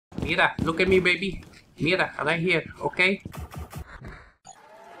Mira, look at me, baby. Mira, right here, okay?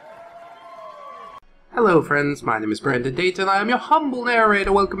 Hello, friends. My name is Brandon Dayton. I am your humble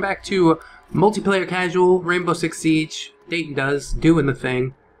narrator. Welcome back to Multiplayer Casual, Rainbow Six Siege. Dayton doing the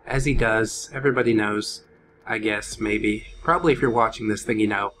thing, as he does. Everybody knows, I guess, maybe. Probably if you're watching this thing, you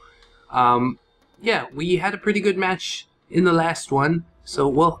know. Yeah, we had a pretty good match in the last one, so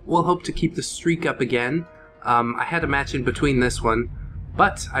we'll hope to keep the streak up again. I had a match in between this one,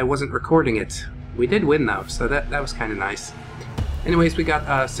 but I wasn't recording it. We did win though, so that was kind of nice. Anyways, we got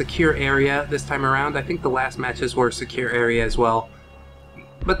a secure area this time around. I think the last matches were secure area as well.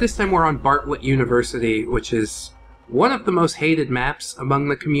 But this time we're on Bartlett University, which is one of the most hated maps among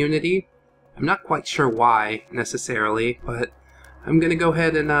the community. I'm not quite sure why, necessarily, but I'm gonna go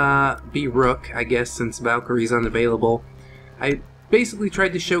ahead and be Rook, I guess, since Valkyrie's unavailable. I basically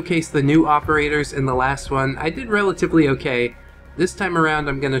tried to showcase the new operators in the last one. I did relatively okay. This time around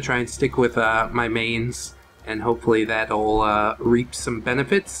I'm gonna try and stick with my mains, and hopefully that'll reap some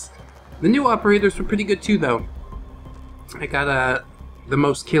benefits. The new operators were pretty good too, though. I got the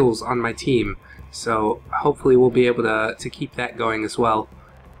most kills on my team, so hopefully we'll be able to keep that going as well.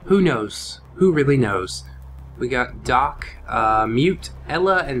 Who knows? Who really knows? We got Doc, Mute,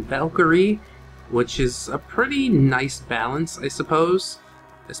 Ella, and Valkyrie, which is a pretty nice balance, I suppose.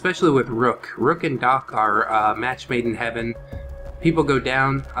 Especially with Rook. Rook and Doc are match made in heaven. People go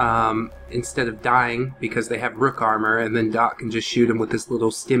down instead of dying because they have Rook armor, and then Doc can just shoot them with this little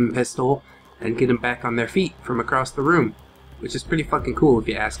stim pistol and get them back on their feet from across the room, which is pretty fucking cool if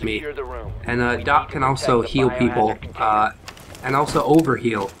you ask me. And Doc can also heal people and also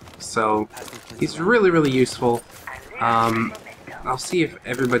overheal, so he's really useful. I'll see if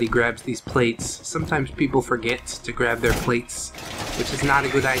everybody grabs these plates. Sometimes people forget to grab their plates, which is not a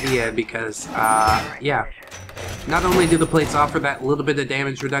good idea because, yeah. Not only do the plates offer that little bit of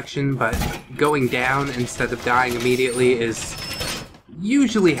damage reduction, but going down instead of dying immediately is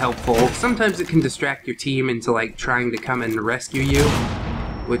usually helpful. Sometimes it can distract your team into like trying to come and rescue you,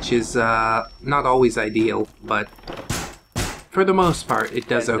 which is not always ideal, but for the most part it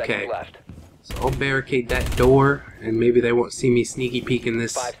does okay. So I'll barricade that door, and maybe they won't see me sneaky peeking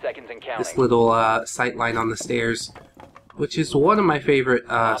this little sight line on the stairs, which is one of my favorite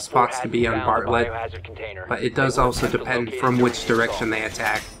spots to be on Bartlett, but it does also depend from which direction they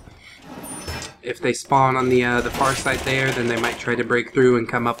attack. If they spawn on the far side there, then they might try to break through and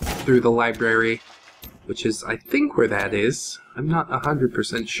come up through the library, which is, I think, where that is. I'm not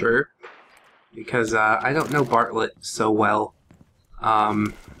 100% sure, because I don't know Bartlett so well.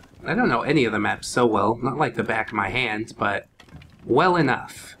 I don't know any of the maps so well, not like the back of my hand, but well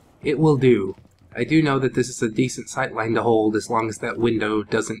enough. It will do. I do know that this is a decent sightline to hold as long as that window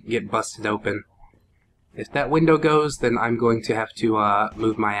doesn't get busted open. If that window goes, then I'm going to have to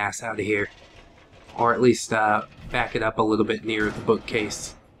move my ass out of here. Or at least back it up a little bit near the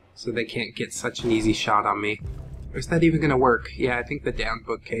bookcase, so they can't get such an easy shot on me. Or is that even going to work? Yeah, I think the down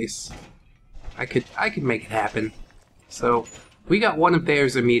bookcase. I could make it happen. So, we got one of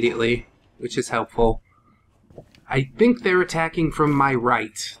theirs immediately, which is helpful. I think they're attacking from my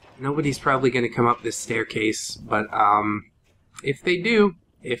right. Nobody's probably going to come up this staircase, but if they do,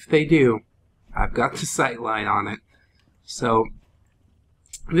 I've got the sight line on it. So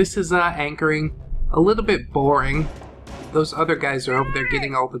this is anchoring. A little bit boring. Those other guys are over there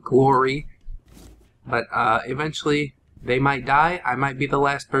getting all the glory, but eventually they might die. I might be the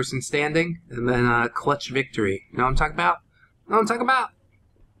last person standing, and then clutch victory. You know what I'm talking about? You know what I'm talking about?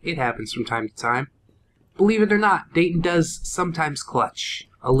 It happens from time to time. Believe it or not, Dayton does sometimes clutch.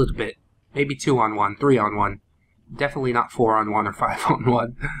 A little bit. Maybe 2-on-1, 3-on-1. Definitely not 4-on-1 or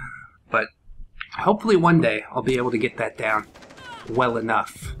 5-on-1. But hopefully one day I'll be able to get that down well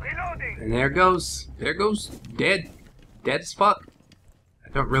enough. And there goes. There goes. Dead. Dead as fuck. I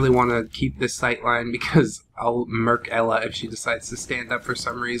don't really want to keep this sight line because I'll murk Ella if she decides to stand up for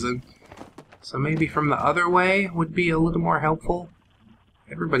some reason. So maybe from the other way would be a little more helpful.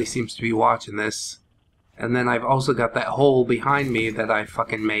 Everybody seems to be watching this. And then I've also got that hole behind me that I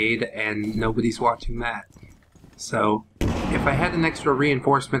fucking made, and nobody's watching that. So, if I had an extra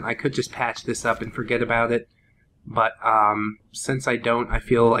reinforcement, I could just patch this up and forget about it. But, since I don't, I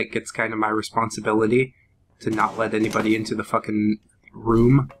feel like it's kind of my responsibility to not let anybody into the fucking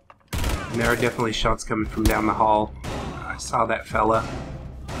room. And there are definitely shots coming from down the hall. I saw that fella.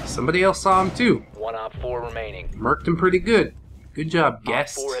 Somebody else saw him too. 1 op 4 remaining. Murked him pretty good. Good job,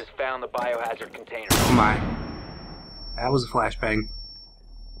 guest. Op 4 has found the biohazard container. Oh my. That was a flashbang.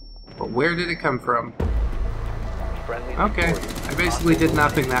 But where did it come from? Okay, I basically did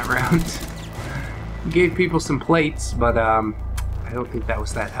nothing that round. Gave people some plates, but I I don't think that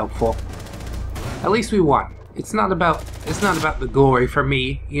was that helpful. At least we won. It's not about the glory for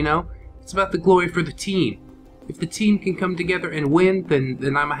me, you know? It's about the glory for the team. If the team can come together and win,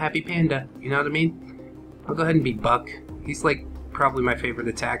 then I'm a happy panda. You know what I mean? I'll go ahead and beat Buck. He's like probably my favorite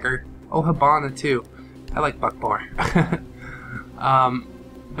attacker. Oh, Hibana too. I like Buck more.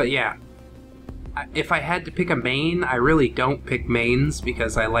 But yeah, if I had to pick a main, I really don't pick mains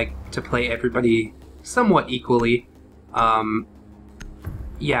because I like to play everybody somewhat equally.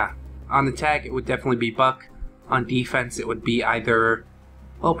 Yeah, on attack it would definitely be Buck. On defense it would be either,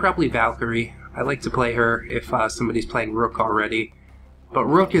 well, probably Valkyrie. I like to play her if somebody's playing Rook already. But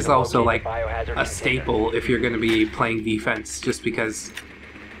Rook is also like a staple if you're going to be playing defense, just because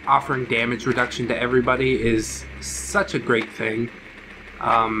offering damage reduction to everybody is such a great thing.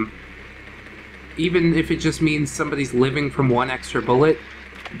 Even if it just means somebody's living from one extra bullet,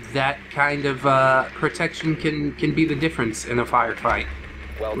 that kind of protection can be the difference in a firefight,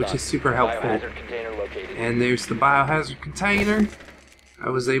 which is super helpful. And there's the biohazard container. I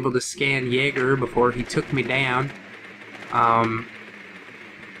was able to scan Jaeger before he took me down.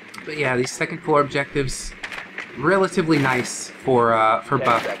 But yeah, these second floor objectives, relatively nice for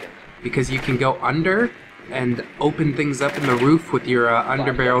Buck, because you can go under and open things up in the roof with your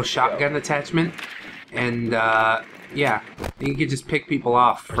underbarrel shotgun attachment, and yeah, you can just pick people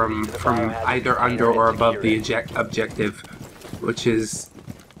off from either under or above the objective, which is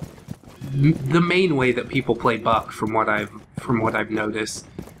the main way that people play Buck from what I've noticed.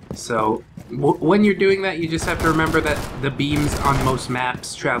 So when you're doing that, you just have to remember that the beams on most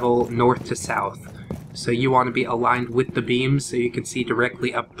maps travel north to south. So you want to be aligned with the beams so you can see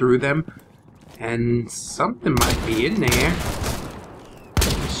directly up through them. And something might be in there.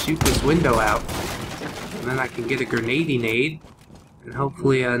 Let's shoot this window out. And then I can get a grenade and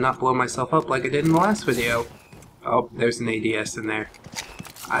hopefully not blow myself up like I did in the last video. Oh, there's an ADS in there.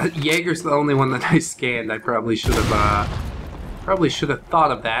 Jaeger's the only one that I scanned. I probably should have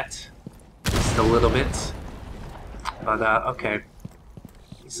thought of that just a little bit. But okay,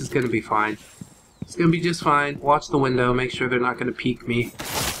 this is gonna be fine. It's gonna be just fine. Watch the window, make sure they're not gonna peek me.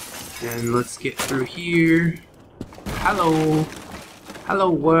 And let's get through here. Hello,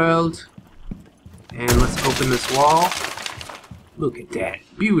 hello world. And let's open this wall. Look at that,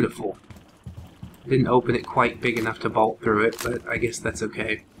 beautiful. Didn't open it quite big enough to bolt through it, but I guess that's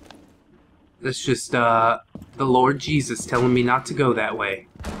okay. That's just the Lord Jesus telling me not to go that way.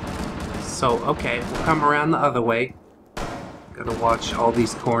 So, okay, we'll come around the other way. Gotta watch all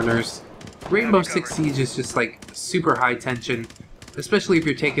these corners. Rainbow Six Siege is just like super high tension, especially if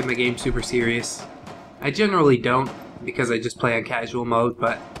you're taking the game super serious. I generally don't, because I just play on casual mode,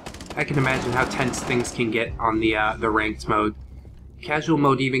 but I can imagine how tense things can get on the ranked mode. Casual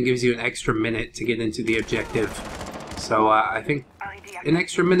mode even gives you an extra minute to get into the objective. So I think an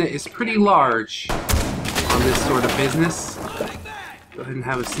extra minute is pretty large on this sort of business. Go ahead and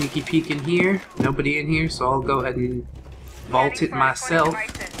have a sneaky peek in here. Nobody in here, so I'll go ahead and vault it myself.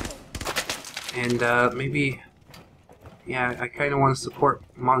 And maybe, yeah, I kind of want to support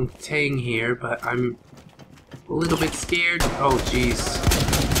Montaigne here, but I'm a little bit scared. Oh, jeez.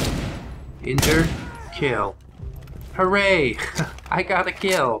 Enter, kill. Hooray! I got a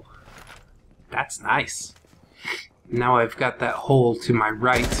kill. That's nice. Now I've got that hole to my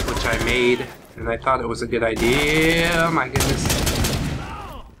right, which I made, and I thought it was a good idea. My goodness.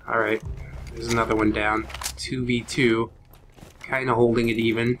 Alright, there's another one down. 2v2. Kind of holding it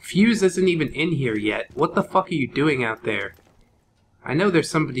even. Fuse isn't even in here yet. What the fuck are you doing out there? I know there's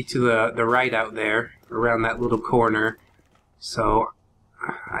somebody to the right out there, around that little corner. So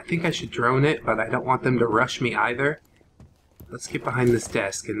I think I should drone it, but I don't want them to rush me either. Let's get behind this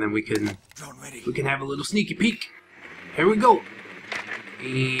desk, and then we can have a little sneaky peek. Here we go.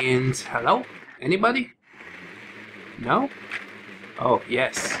 And hello? Anybody? No? Oh,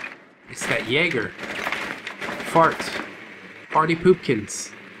 yes. It's that Jaeger. Fart. Party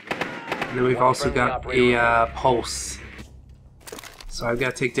poopkins. And then we've also got a pulse. So I've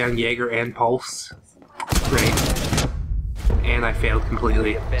got to take down Jaeger and pulse. Great. And I failed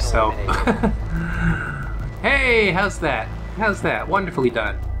completely. So, hey, how's that? How's that? Wonderfully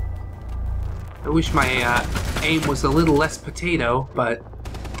done. I wish my aim was a little less potato, but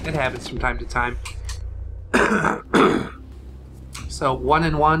it happens from time to time. So 1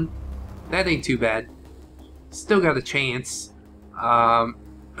 and 1, that ain't too bad. Still got a chance.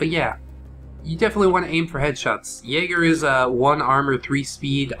 But yeah, you definitely want to aim for headshots. Jaeger is a 1 armor 3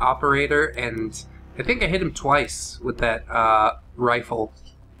 speed operator, and I think I hit him twice with that rifle,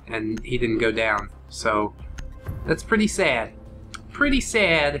 and he didn't go down. So that's pretty sad. Pretty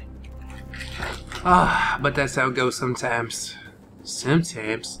sad. But that's how it goes sometimes.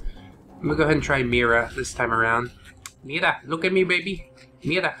 Sometimes. I'm gonna go ahead and try Mira this time around. Mira, look at me, baby.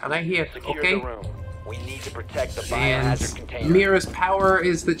 Mira, right here, Secure okay? the room. We need to protect the And biohazard container. Mira's power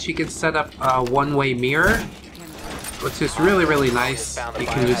is that she can set up a one-way mirror, which is really, really nice. You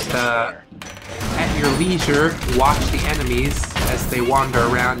can just, at your leisure, watch the enemies as they wander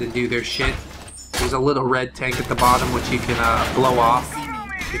around and do their shit. There's a little red tank at the bottom which you can blow off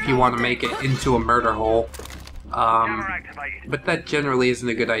if you want to make it into a murder hole. But that generally isn't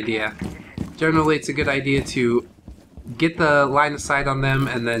a good idea. Generally, it's a good idea to get the line of sight on them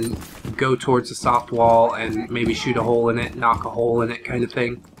and then go towards the soft wall and maybe shoot a hole in it, knock a hole in it kind of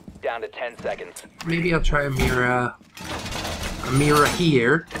thing. Down to 10 seconds. Maybe I'll try a mirror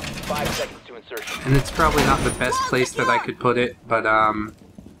here. 5 seconds to insertion. And it's probably not the best place that I could put it, but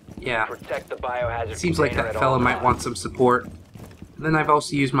yeah. Protect the biohazard Seems like container that at fella all might times. want some support. And then I've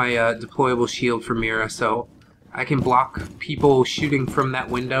also used my deployable shield for Mira, so I can block people shooting from that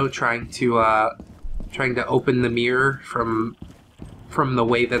window trying to open the mirror from the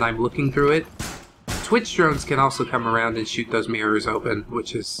way that I'm looking through it. Twitch drones can also come around and shoot those mirrors open,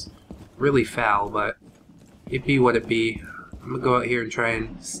 which is really foul, but it be what it be. I'm gonna go out here and try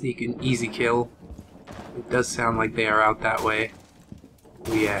and sneak an easy kill. It does sound like they are out that way.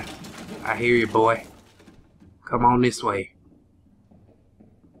 Oh yeah, I hear you, boy. Come on this way.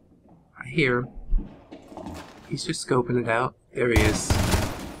 I hear him. He's just scoping it out. There he is.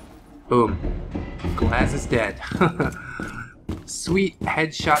 Boom. Glaz is dead. Sweet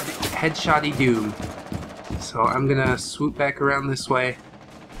headshotty doom. So I'm gonna swoop back around this way.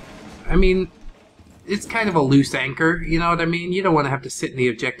 I mean, it's kind of a loose anchor, you know what I mean? You don't want to have to sit in the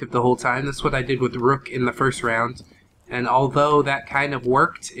objective the whole time. That's what I did with Rook in the first round. And although that kind of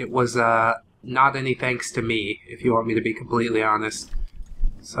worked, it was not any thanks to me, if you want me to be completely honest.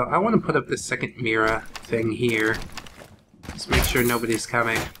 So I want to put up this second Mira thing here. Just make sure nobody's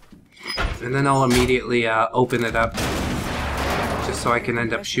coming. And then I'll immediately open it up. Just so I can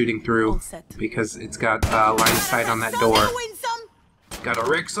end up shooting through. Because it's got line of sight on that door. Gotta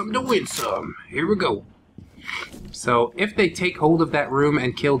wreck some to win some. Here we go. So if they take hold of that room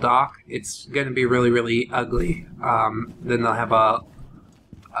and kill Doc, it's gonna be really, really ugly. Then they'll have a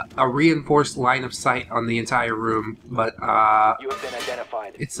reinforced line of sight on the entire room, but You have been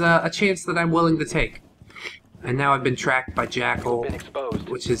identified. it's a chance that I'm willing to take. And now I've been tracked by Jackal, Been exposed.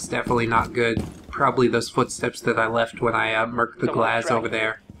 which is definitely not good. Probably those footsteps that I left when I murked the Someone's Glaz over tracking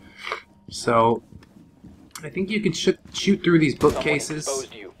there. So I think you can shoot through these bookcases. Someone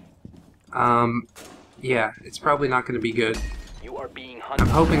exposed you. Yeah, it's probably not going to be good. You are being I'm hunted.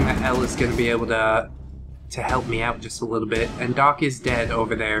 hoping that Elle is going to be able to help me out just a little bit. And Doc is dead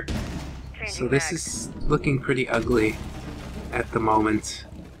over there. So this is looking pretty ugly at the moment.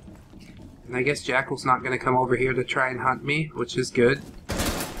 And I guess Jackal's not going to come over here to try and hunt me, which is good.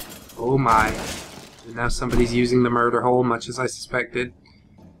 Oh my. And now somebody's using the murder hole, much as I suspected.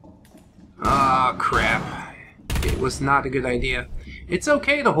 Ah, crap. It was not a good idea. It's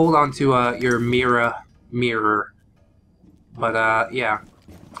okay to hold on to your mirror. But, yeah.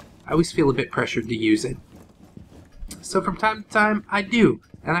 I always feel a bit pressured to use it. So from time to time, I do.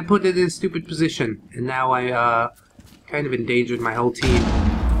 And I put it in a stupid position. And now I, kind of endangered my whole team.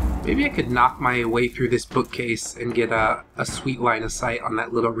 Maybe I could knock my way through this bookcase and get a sweet line of sight on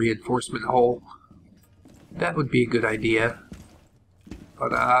that little reinforcement hole. That would be a good idea.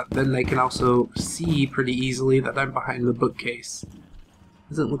 But then they can also see pretty easily that I'm behind the bookcase.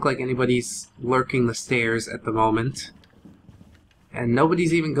 Doesn't look like anybody's lurking the stairs at the moment. And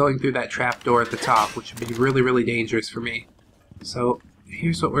nobody's even going through that trapdoor at the top, which would be really, really dangerous for me. So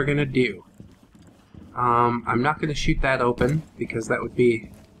here's what we're gonna do. I'm not gonna shoot that open, because that would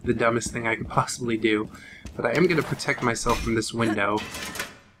be the dumbest thing I could possibly do. But I am gonna protect myself from this window.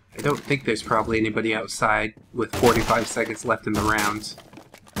 I don't think there's probably anybody outside with 45 seconds left in the round.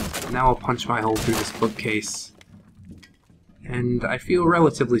 Now I'll punch my hole through this bookcase. And I feel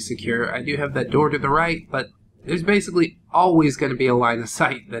relatively secure. I do have that door to the right, but there's basically always going to be a line of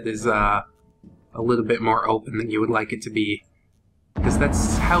sight that is a little bit more open than you would like it to be. Because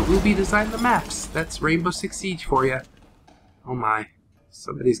that's how Ubi designed the maps. That's Rainbow Six Siege for you. Oh my.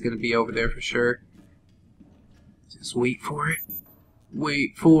 Somebody's going to be over there for sure. Just wait for it.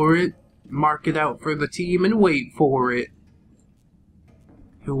 Wait for it. Mark it out for the team and wait for it.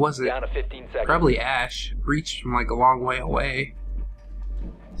 Who was it? Down to 15 seconds. Probably Ash. Reached from like a long way away.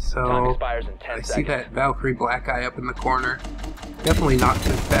 Time So expires in 10 I seconds. see that Valkyrie black eye up in the corner. Definitely not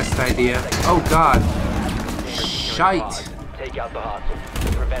the best idea. Oh god. Shite. Take out the hostile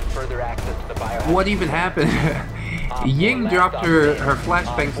to prevent further access to the biohazard. What even happened? Ying dropped her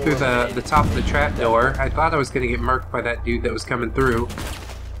flashbangs through the top of the trapdoor. I thought I was gonna get murked by that dude that was coming through.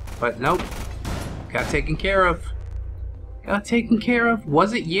 But nope. Got taken care of. Got taken care of.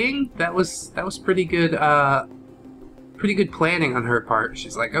 Was it Ying? That was pretty good planning on her part.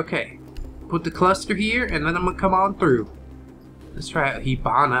 She's like, okay, put the cluster here and then I'm gonna come on through. Let's try out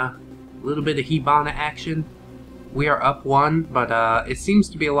Hibana. A little bit of Hibana action. We are up 1, but it seems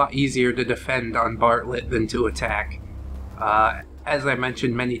to be a lot easier to defend on Bartlett than to attack. As I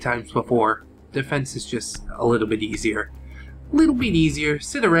mentioned many times before, defense is just a little bit easier. A little bit easier.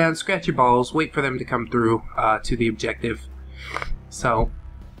 Sit around, scratch your balls, wait for them to come through to the objective. So,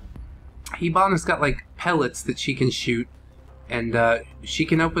 Hibana's got like pellets that she can shoot, and she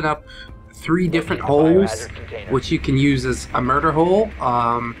can open up 3 different holes, which you can use as a murder hole.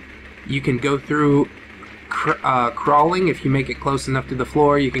 You can go through crawling if you make it close enough to the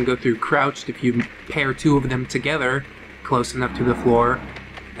floor. You can go through crouched if you pair 2 of them together close enough to the floor.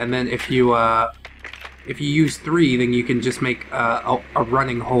 And then if you use 3, then you can just make a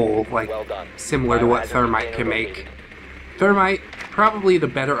running hole, like similar to what Thermite can make. Thermite, probably the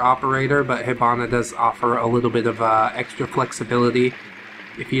better operator, but Hibana does offer a little bit of extra flexibility.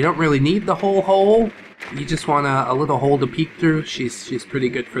 If you don't really need the whole hole, you just want a little hole to peek through, she's pretty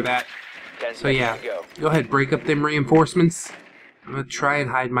good for that. So yeah, go ahead, break up them reinforcements. I'm gonna try and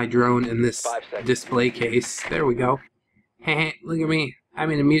hide my drone in this display case. There we go. Heh, look at me. I'm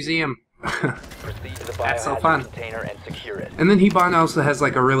in a museum. That's so fun. And then Hibana also has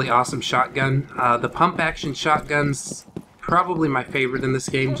like a really awesome shotgun. The pump action shotgun's probably my favorite in this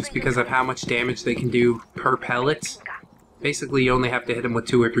game just because of how much damage they can do per pellet. Basically, you only have to hit them with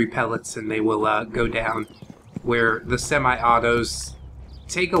 2 or 3 pellets and they will go down. Where the semi-autos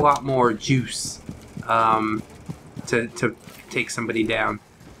take a lot more juice to take somebody down.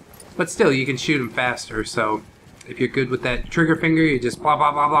 But still, you can shoot them faster, so if you're good with that trigger finger, you just blah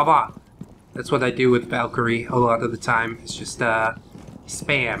blah blah blah blah. That's what I do with Valkyrie a lot of the time. It's just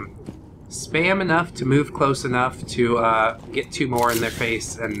spam. Spam enough to move close enough to get 2 more in their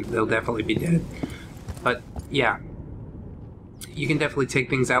face and they'll definitely be dead. But yeah, you can definitely take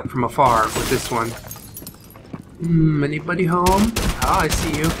things out from afar with this one. Anybody home? Oh, I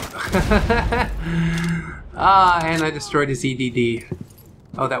see you. And I destroyed his EDD.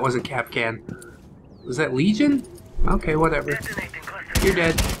 Oh, that wasn't Capcan. Was that Legion? Okay, whatever. You're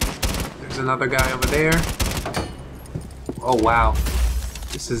dead. There's another guy over there. Oh, wow.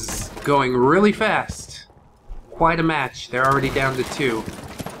 This is going really fast. Quite a match. They're already down to 2.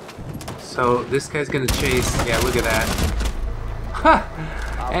 So this guy's gonna chase. Yeah, look at that.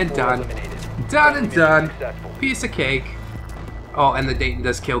 Ha! And done. Done and done. Piece of cake. Oh, and the Dayton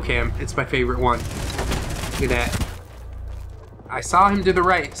does kill cam. It's my favorite one. Look at that. I saw him to the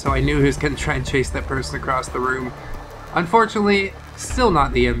right, so I knew he was going to try and chase that person across the room. Unfortunately, still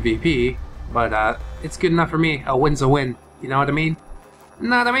not the MVP, but it's good enough for me. A win's a win. You know what I mean?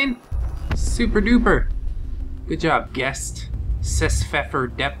 Know what I mean? Super duper. Good job, guest.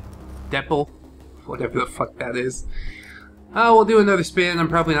 Sespfeffer Deppel. Whatever the fuck that is. Oh, we'll do another spin. I'm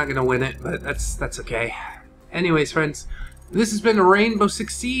probably not going to win it, but that's okay. Anyways, friends, this has been Rainbow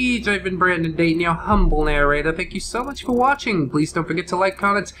Six Siege. I've been Brandon Dayton, your humble narrator. Thank you so much for watching. Please don't forget to like,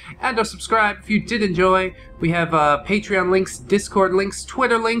 comment, and or subscribe if you did enjoy. We have Patreon links, Discord links,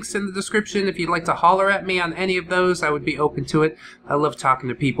 Twitter links in the description. If you'd like to holler at me on any of those, I would be open to it. I love talking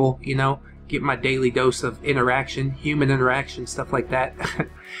to people, you know, get my daily dose of interaction, human interaction, stuff like that.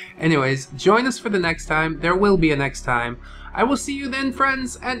 Anyways, join us for the next time. There will be a next time. I will see you then,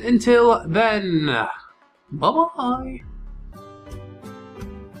 friends, and until then, bye-bye.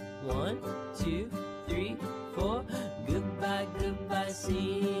 1, 2, 3, 4. Goodbye, goodbye,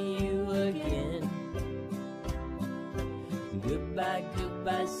 see you again. Goodbye,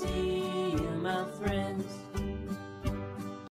 goodbye, see you, my friends.